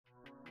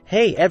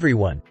Hey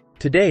everyone!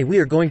 Today we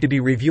are going to be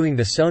reviewing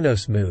the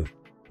Sonos Move,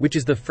 which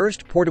is the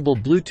first portable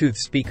Bluetooth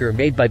speaker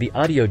made by the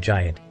audio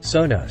giant,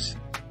 Sonos.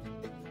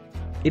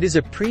 It is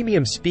a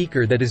premium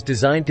speaker that is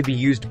designed to be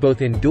used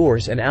both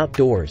indoors and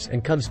outdoors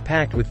and comes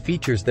packed with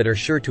features that are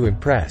sure to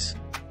impress.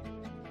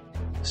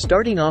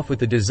 Starting off with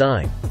the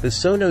design, the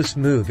Sonos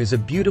Move is a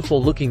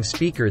beautiful looking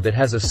speaker that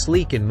has a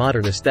sleek and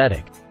modern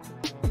aesthetic.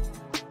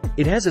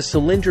 It has a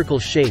cylindrical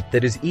shape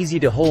that is easy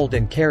to hold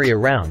and carry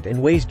around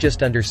and weighs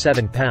just under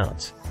 7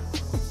 pounds.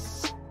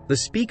 The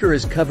speaker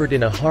is covered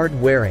in a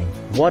hard-wearing,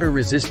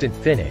 water-resistant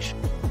finish,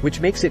 which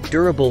makes it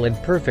durable and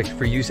perfect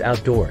for use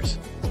outdoors.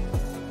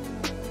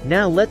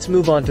 Now let's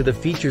move on to the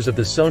features of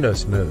the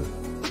Sonos Move.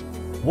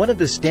 One of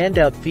the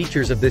standout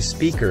features of this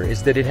speaker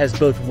is that it has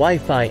both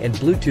Wi-Fi and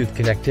Bluetooth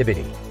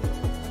connectivity.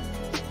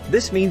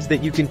 This means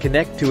that you can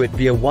connect to it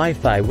via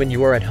Wi-Fi when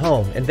you are at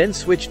home and then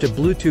switch to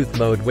Bluetooth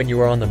mode when you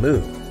are on the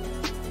move.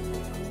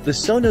 The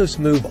Sonos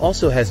Move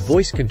also has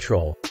voice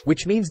control,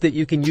 which means that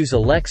you can use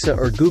Alexa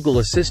or Google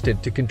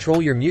Assistant to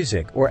control your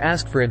music or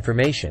ask for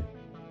information.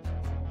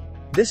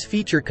 This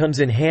feature comes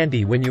in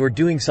handy when you are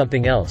doing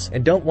something else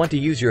and don't want to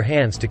use your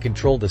hands to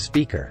control the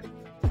speaker.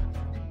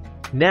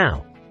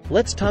 Now,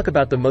 let's talk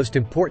about the most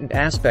important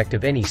aspect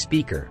of any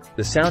speaker,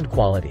 the sound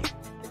quality.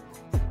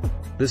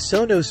 The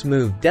Sonos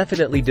Move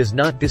definitely does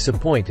not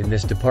disappoint in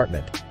this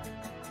department.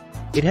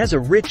 It has a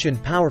rich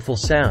and powerful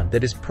sound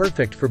that is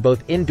perfect for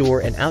both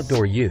indoor and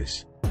outdoor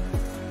use.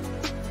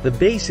 The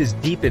bass is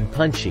deep and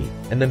punchy,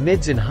 and the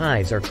mids and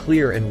highs are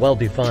clear and well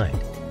defined.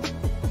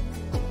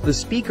 The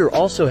speaker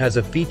also has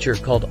a feature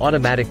called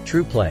Automatic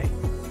TruePlay,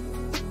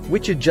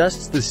 which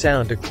adjusts the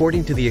sound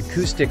according to the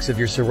acoustics of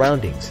your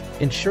surroundings,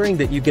 ensuring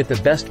that you get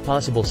the best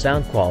possible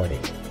sound quality.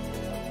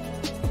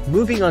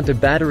 Moving on to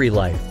battery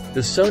life,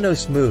 the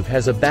Sonos Move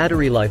has a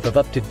battery life of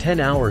up to 10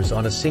 hours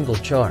on a single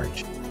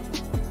charge.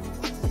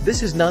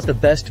 This is not the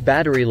best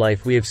battery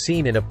life we have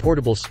seen in a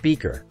portable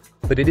speaker,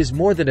 but it is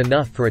more than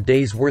enough for a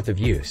day's worth of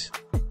use.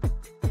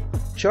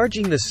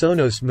 Charging the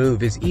Sonos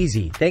Move is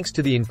easy thanks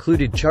to the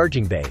included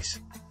charging base.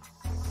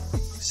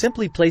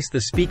 Simply place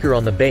the speaker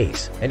on the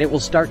base, and it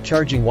will start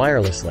charging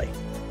wirelessly.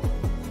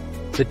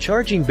 The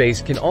charging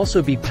base can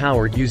also be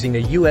powered using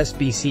a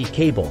USB-C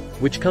cable,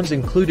 which comes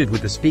included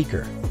with the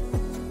speaker.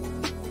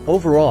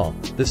 Overall,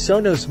 the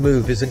Sonos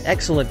Move is an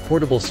excellent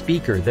portable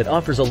speaker that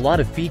offers a lot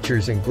of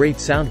features and great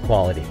sound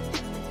quality.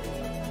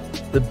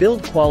 The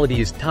build quality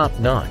is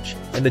top-notch,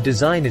 and the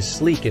design is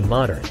sleek and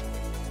modern.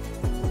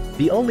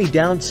 The only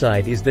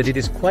downside is that it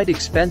is quite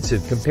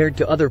expensive compared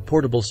to other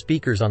portable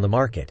speakers on the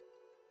market.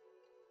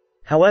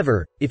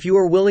 However, if you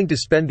are willing to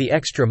spend the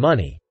extra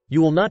money,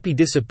 you will not be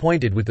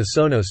disappointed with the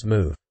Sonos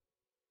Move.